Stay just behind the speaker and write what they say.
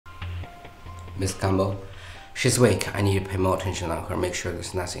Miss Campbell. She's weak. I need to pay more attention on her. Make sure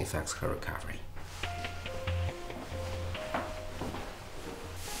there's nothing affects her recovery.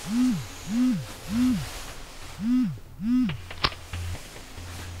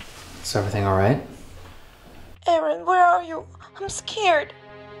 Is everything alright? Aaron, where are you? I'm scared.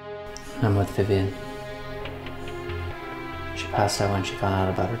 I'm with Vivian. She passed out when she found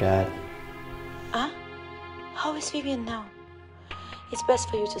out about her dad. Huh? How is Vivian now? It's best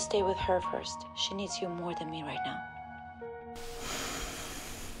for you to stay with her first. She needs you more than me right now.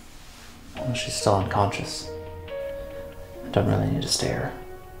 Well, she's still unconscious. I don't really need to stay her.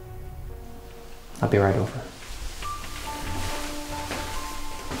 I'll be right over.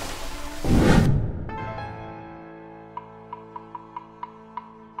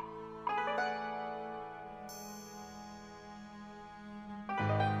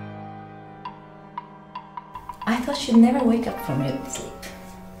 I thought you'd never wake up from your sleep.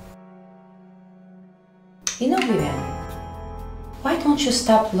 You know, Vivian, why don't you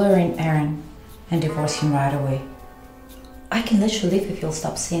stop luring Aaron and divorce him right away? I can let you leave if you'll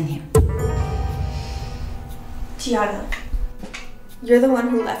stop seeing him. Tiana, you're the one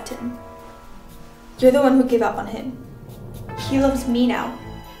who left him. You're the one who gave up on him. He loves me now,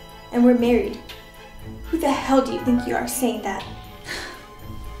 and we're married. Who the hell do you think you are saying that?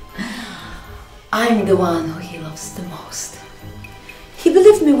 I'm the one who he loves the most. He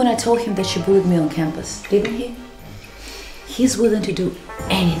believed me when I told him that you bullied me on campus, didn't he? He's willing to do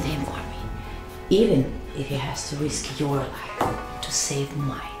anything for me, even if he has to risk your life to save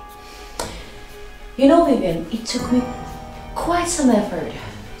mine. You know, Vivian, it took me quite some effort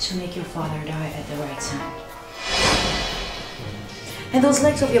to make your father die at the right time. And those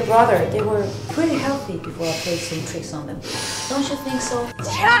legs of your brother, they were pretty healthy before I played some tricks on them. Don't you think so?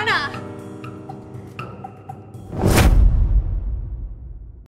 Tiana!